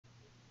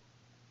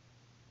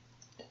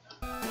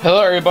Hello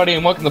everybody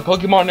and welcome to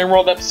Pokemon New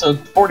World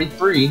episode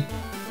 43.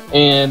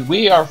 And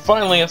we are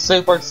finally at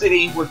Safe Park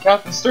City where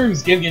Captain Stern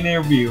is giving an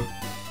interview.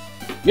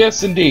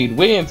 Yes indeed,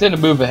 we intend to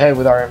move ahead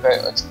with our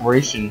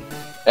exploration.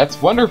 That's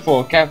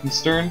wonderful, Captain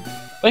Stern.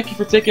 Thank you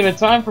for taking the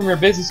time from your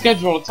busy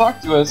schedule to talk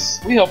to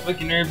us. We hope we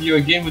can interview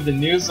again with the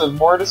news of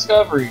more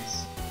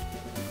discoveries.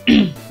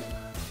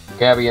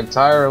 Gabby and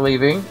Ty are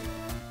leaving.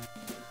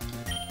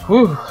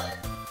 Whew.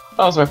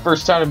 That was my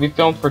first time to be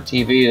filmed for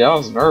TV. That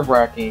was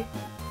nerve-wracking.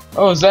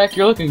 Oh, Zach,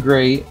 you're looking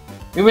great.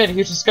 We made a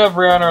huge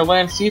discovery on our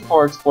latest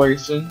seafloor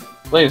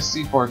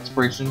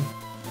exploration.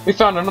 We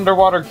found an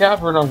underwater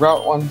cavern on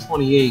Route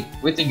 128.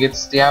 We think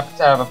it's the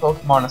habitat of a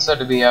Pokemon said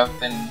to have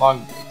been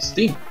long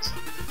extinct.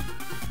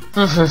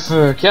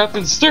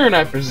 Captain Stern,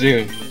 I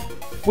presume.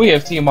 We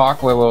have Team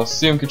Aqua will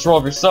assume control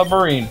of your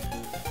submarine.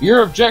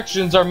 Your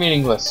objections are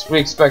meaningless. We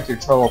expect your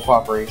total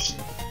cooperation.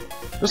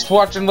 Just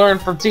watch and learn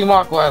from what Team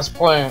Aqua has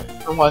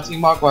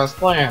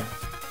planned.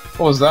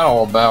 What was that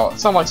all about? It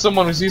sounded like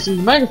someone was using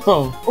the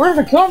megaphone. Where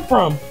did it come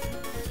from?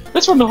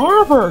 It's from the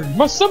harbor.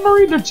 My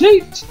submarine to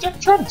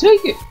try to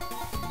take it.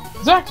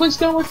 Zach, please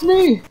come with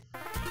me.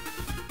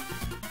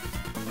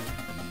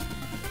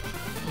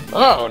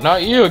 Oh,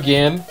 not you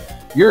again.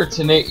 You are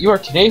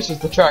tenacious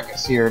to track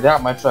us here.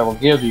 That much I will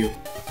give you.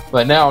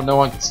 But now no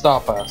one can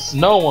stop us.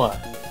 No one.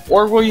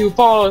 Or will you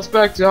follow us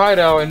back to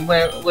Hideout in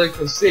Lake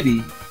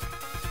City?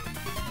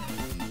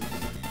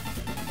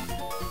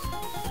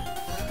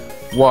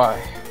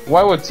 Why?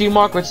 Why would Team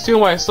Aqua steal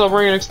my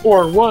Submarine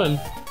Explorer 1?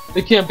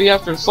 They can't be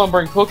after a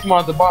slumbering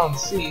Pokemon at the bottom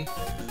of the sea.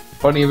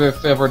 But even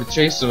if ever to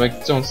chase them, I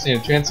don't stand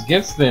a chance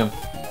against them.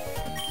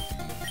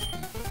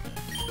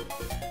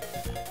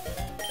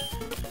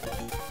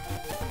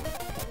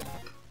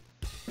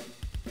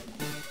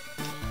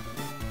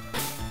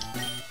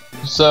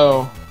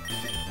 So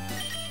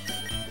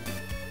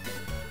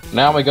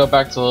now we go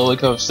back to Lily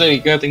Cove City.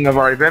 Good thing I've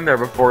already been there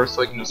before,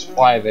 so I can just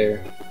fly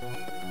there.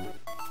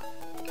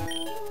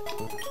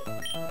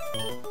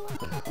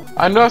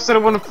 I know I said I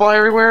wouldn't fly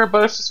everywhere,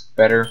 but it's just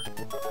better.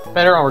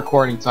 Better on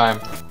recording time.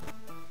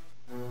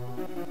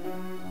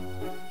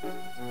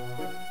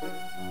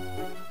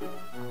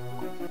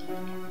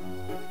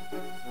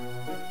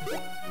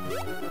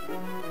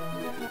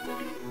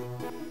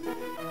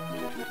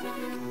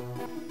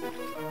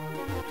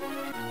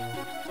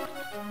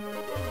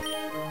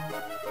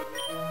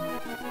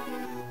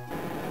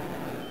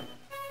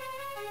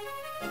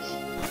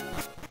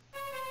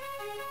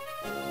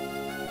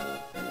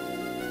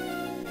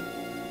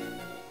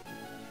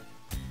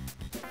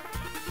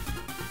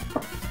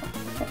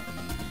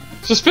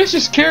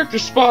 Suspicious character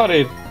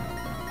spotted!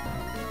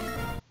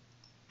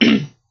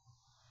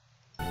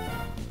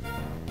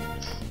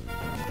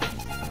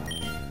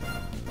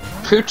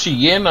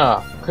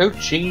 Poochyena.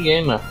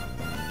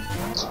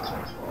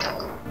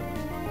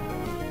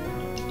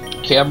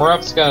 Camera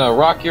up's gonna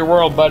rock your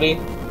world, buddy.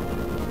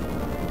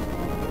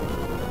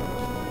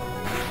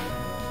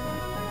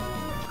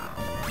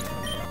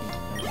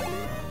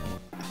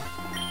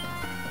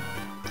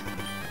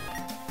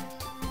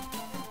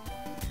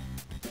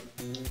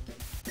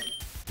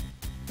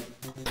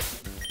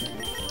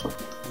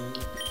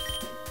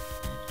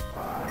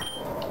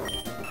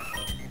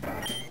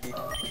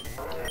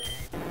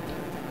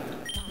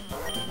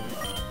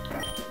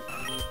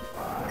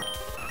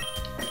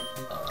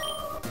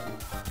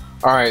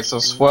 Alright, so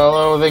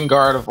Swallow, then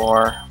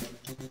Gardevoir.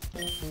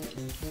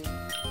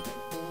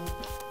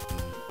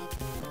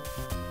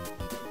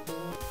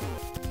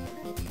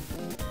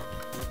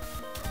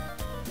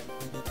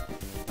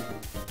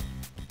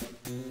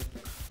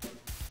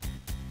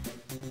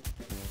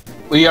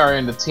 We are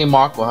in the Team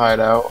Aqua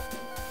Hideout.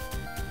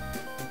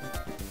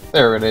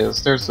 There it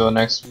is. There's the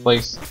next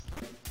place.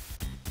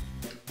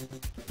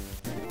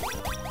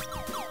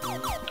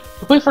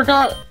 We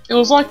forgot it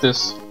was like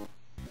this.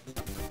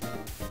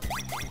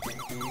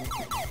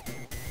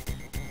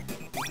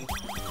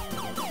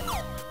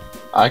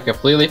 I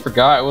completely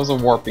forgot it was a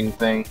warping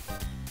thing.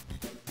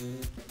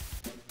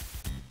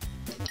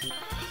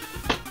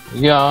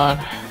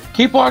 Yeah,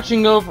 keep watch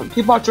over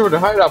the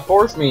hideout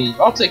for me.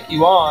 I'll take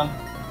you on.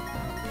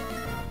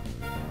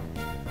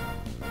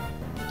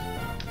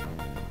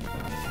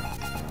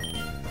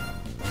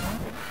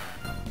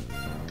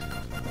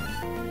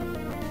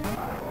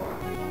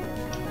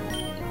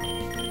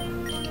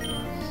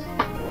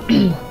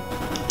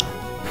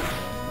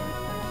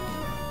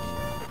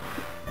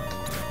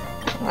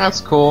 That's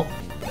cool.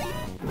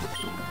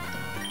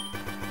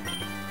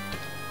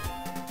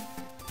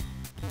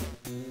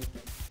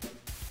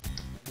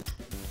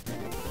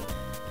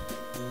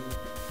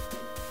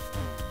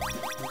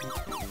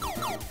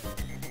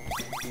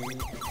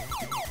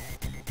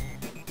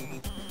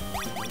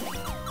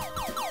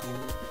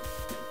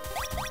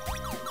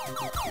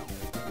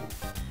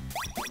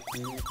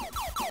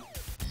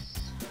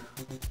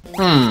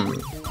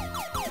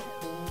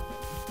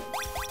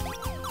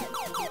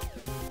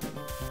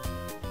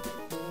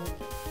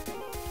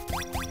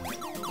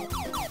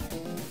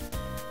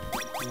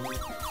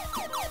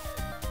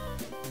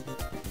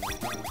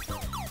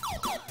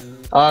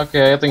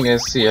 Okay, I think I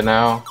see it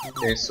now.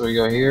 Okay, so we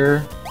go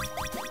here,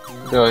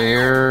 go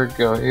here,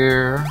 go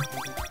here,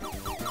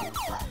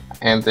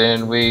 and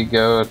then we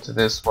go to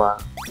this one.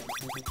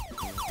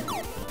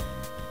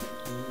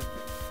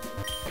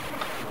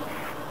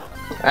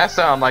 That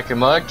sounds like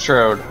an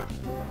electrode.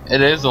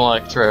 It is an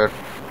electrode.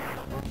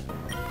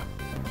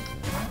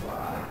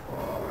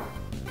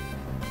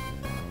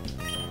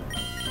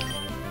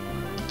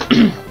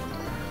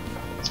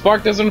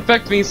 Spark doesn't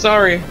affect me,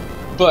 sorry,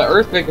 but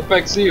Earthquake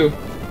affects you.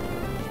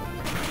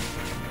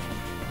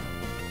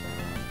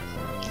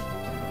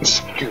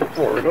 Scoot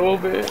forward a little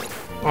bit.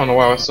 I don't know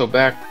why I was so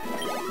back.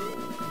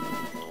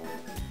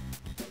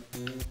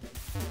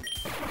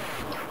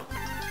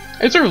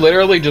 Is there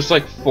literally just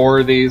like 4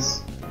 of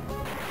these?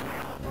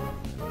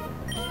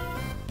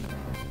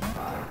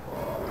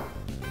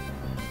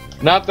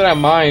 Not that I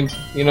mind,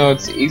 you know,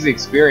 it's an easy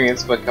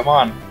experience, but come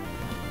on.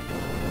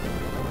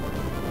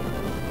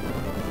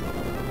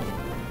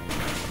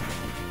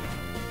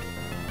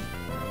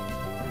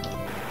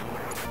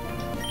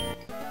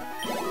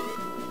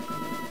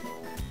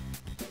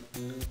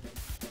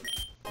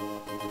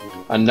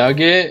 A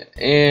nugget,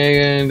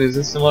 and is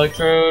this an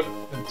electrode?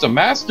 It's a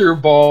master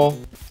ball.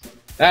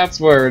 That's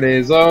where it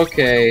is,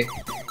 okay.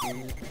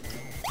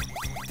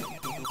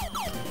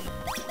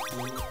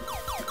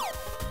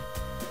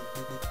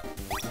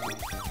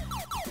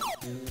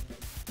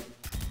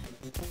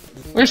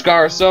 We just got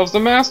ourselves the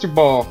master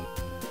ball.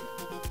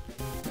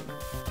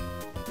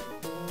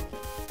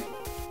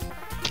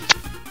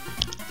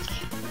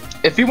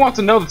 If you want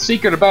to know the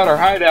secret about our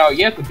hideout,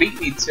 you have to beat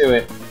me to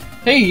it.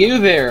 Hey, you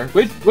there!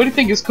 What do you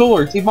think is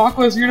cooler, Team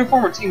Aqua's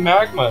uniform or Team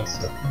Magma's?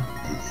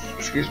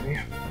 Excuse me.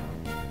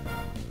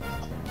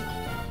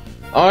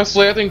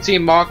 Honestly, I think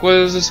Team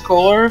Aqua's is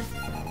cooler.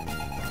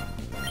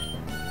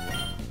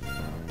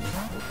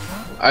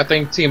 I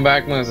think Team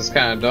Magma's is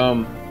kind of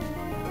dumb.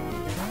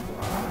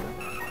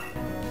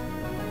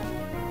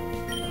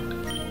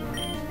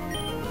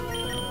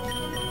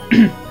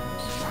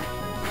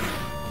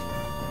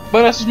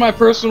 But that's just my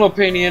personal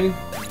opinion.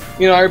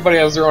 You know, everybody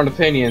has their own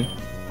opinion.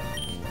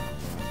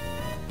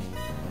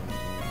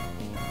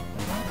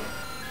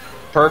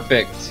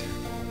 Perfect.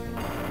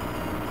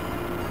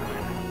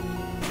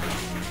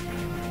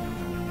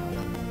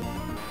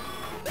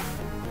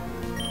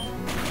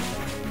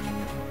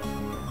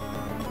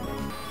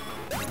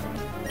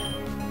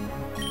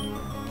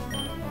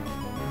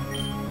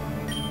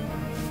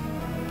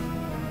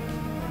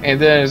 And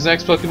then his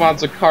next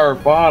Pokemon's a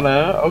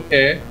Carvana.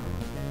 Okay.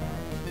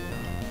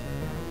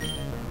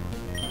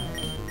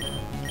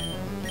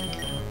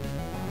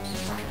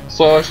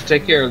 So I should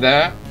take care of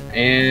that,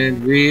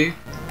 and we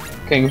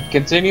can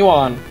continue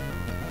on.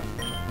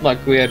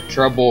 Like we had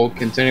trouble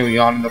continuing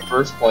on in the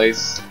first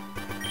place.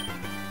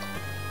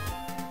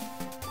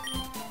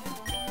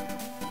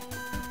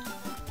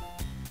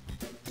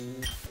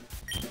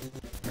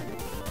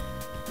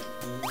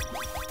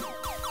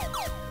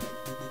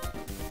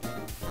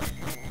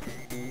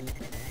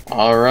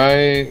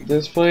 Alright,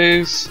 this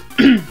place.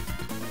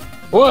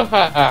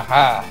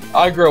 Wahahaha!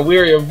 I grow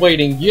weary of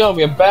waiting. You owe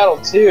me a battle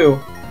too.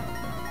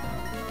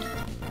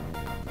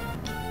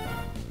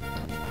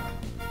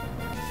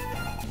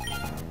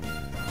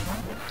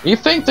 You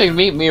think they'd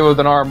meet me with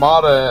an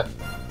armada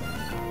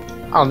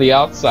on the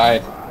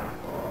outside?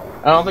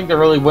 I don't think they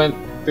really went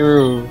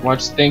through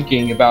much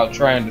thinking about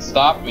trying to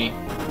stop me.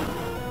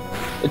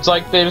 It's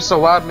like they just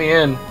allowed me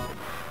in.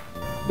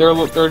 They're a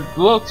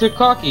little too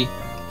cocky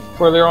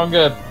for their own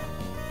good.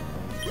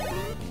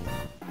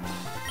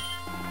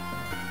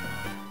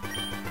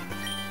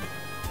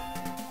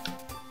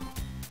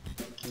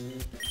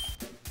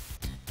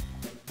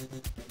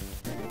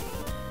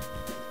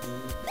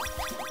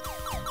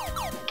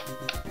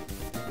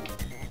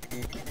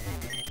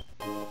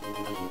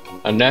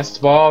 A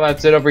nest ball,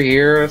 that's it over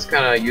here. That's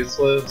kind of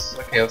useless.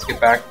 Okay, let's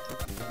get back.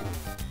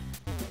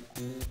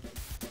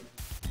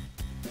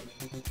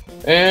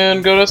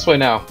 And go this way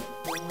now.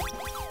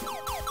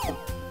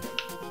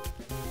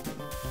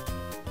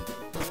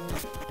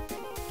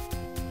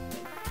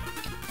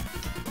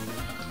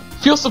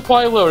 Fuel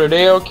supply loaded,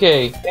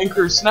 A-OK.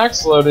 Anchor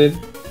snacks loaded,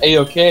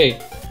 A-OK.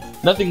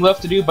 Nothing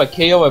left to do but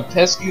KO a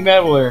pesky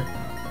meddler.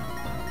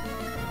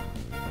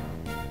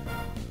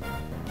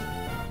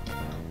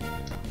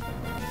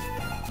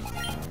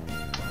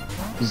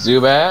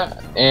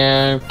 Zubat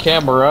and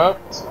camera up.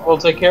 We'll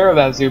take care of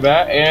that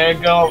Zubat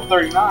and go up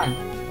 39.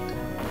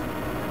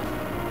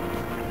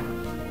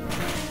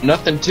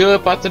 Nothing to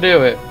it but to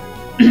do it.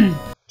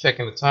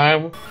 Checking the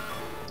time.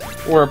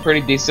 We're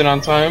pretty decent on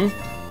time.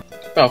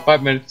 About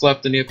 5 minutes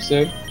left in the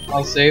episode.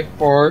 I'll save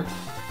for.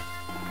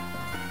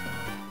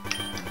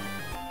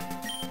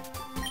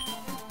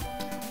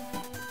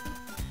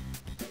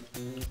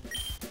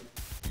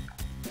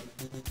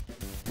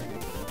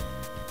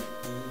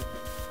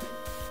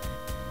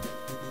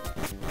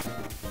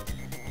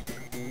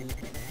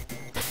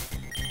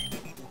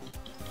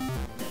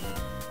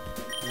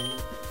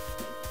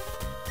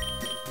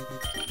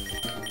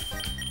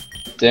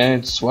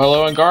 Then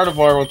Swallow and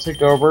Gardevoir will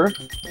take over.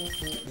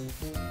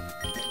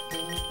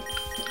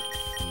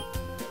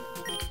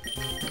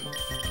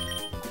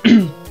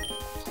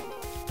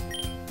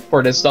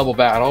 for this double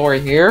battle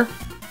right here.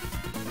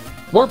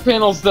 More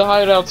panels the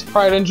Hideout's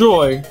pride and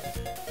joy.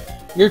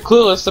 You're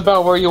clueless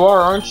about where you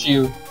are, aren't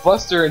you?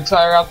 Fluster and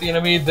tire out the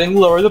enemy, then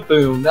lower the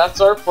boom. That's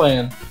our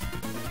plan.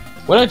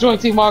 When I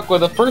joined Team Aqua,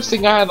 the first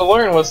thing I had to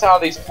learn was how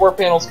these 4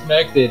 panels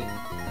connected.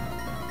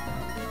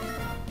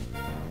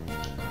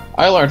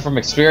 I learned from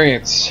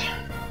experience.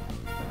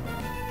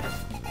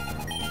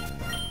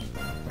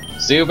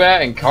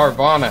 Zubat and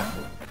Carvana.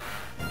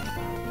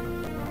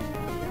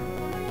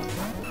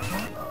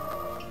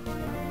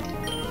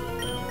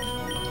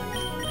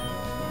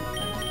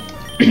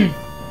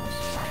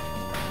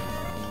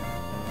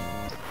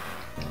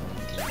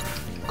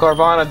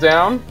 Carvana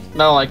down.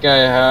 Not like I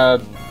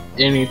had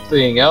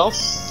anything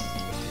else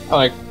I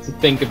like to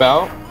think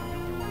about.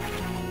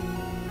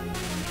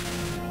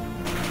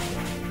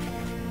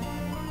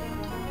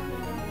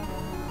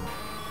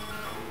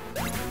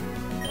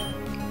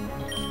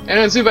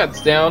 And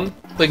Zubat's down.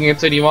 Clicking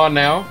into Team on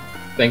now,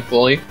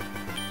 thankfully.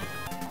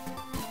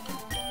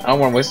 I don't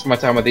want to waste my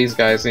time with these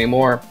guys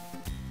anymore.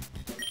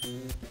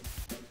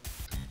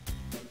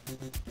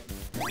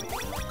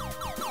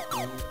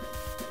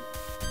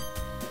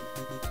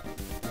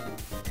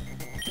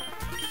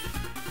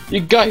 You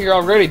got here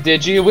already,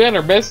 did you? We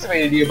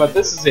underestimated you, but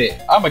this is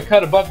it. I'm a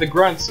cut above the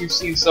grunts you've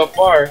seen so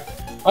far.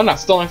 I'm not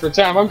stalling for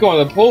time, I'm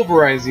going to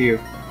pulverize you.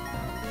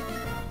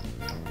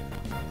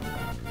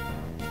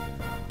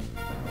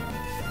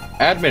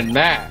 Admin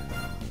Matt.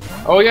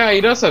 Oh yeah,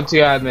 he does have 2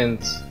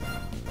 admins.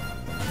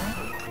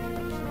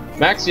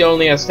 Maxie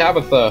only has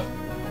Tabitha.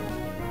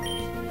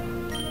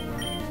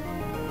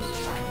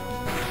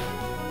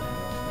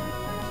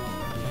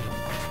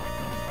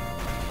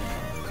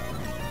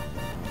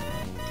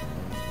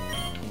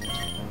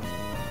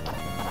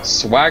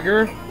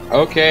 Swagger?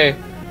 Okay.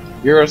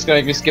 You're just gonna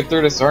make me skip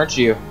through this, aren't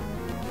you?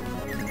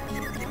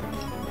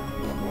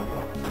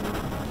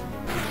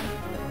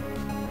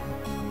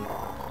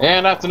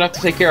 And that's enough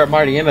to take care of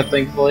Mighty Enna,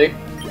 thankfully.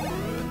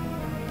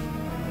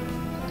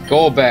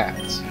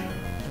 Golbat.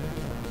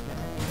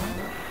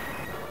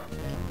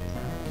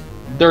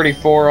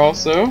 34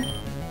 also.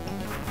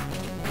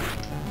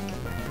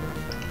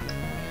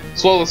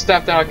 Slow the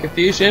staff down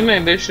confusion,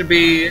 and there should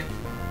be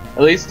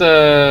at least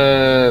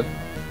a...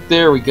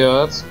 There we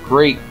go, that's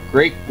great,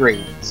 great,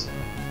 great.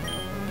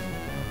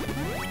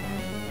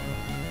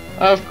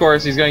 Of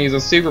course, he's gonna use a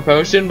super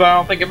potion, but I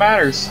don't think it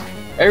matters.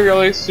 Every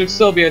release should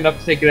still be enough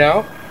to take it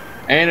out.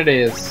 And it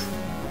is.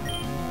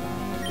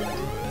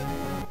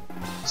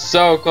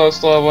 So close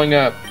to leveling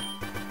up.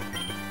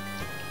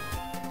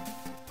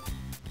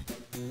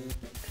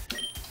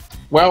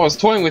 While I was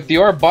toying with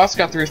you, our boss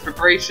got through his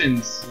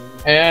preparations.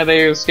 And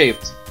they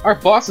escaped. Our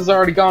boss has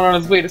already gone on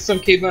his way to some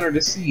cave under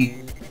the sea.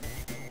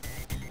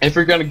 If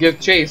you're gonna give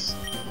chase,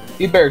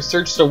 you better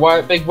search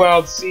the big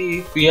wild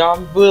sea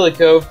beyond Lily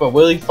Cove, but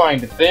will he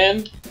find it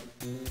then?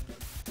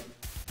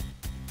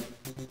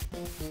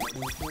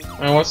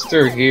 And what's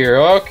through here?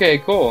 Okay,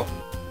 cool.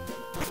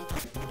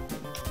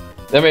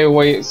 That may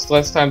waste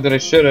less time than I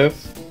should have.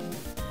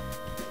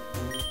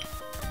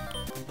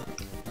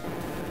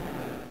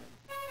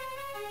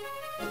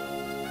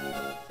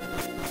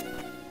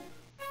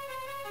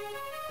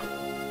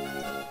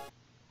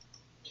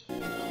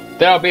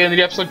 That'll be the end of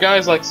the episode,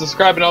 guys. Like,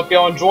 subscribe, and I hope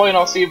y'all enjoy, and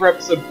I'll see you for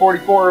episode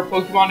 44 of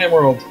Pokemon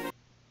Emerald.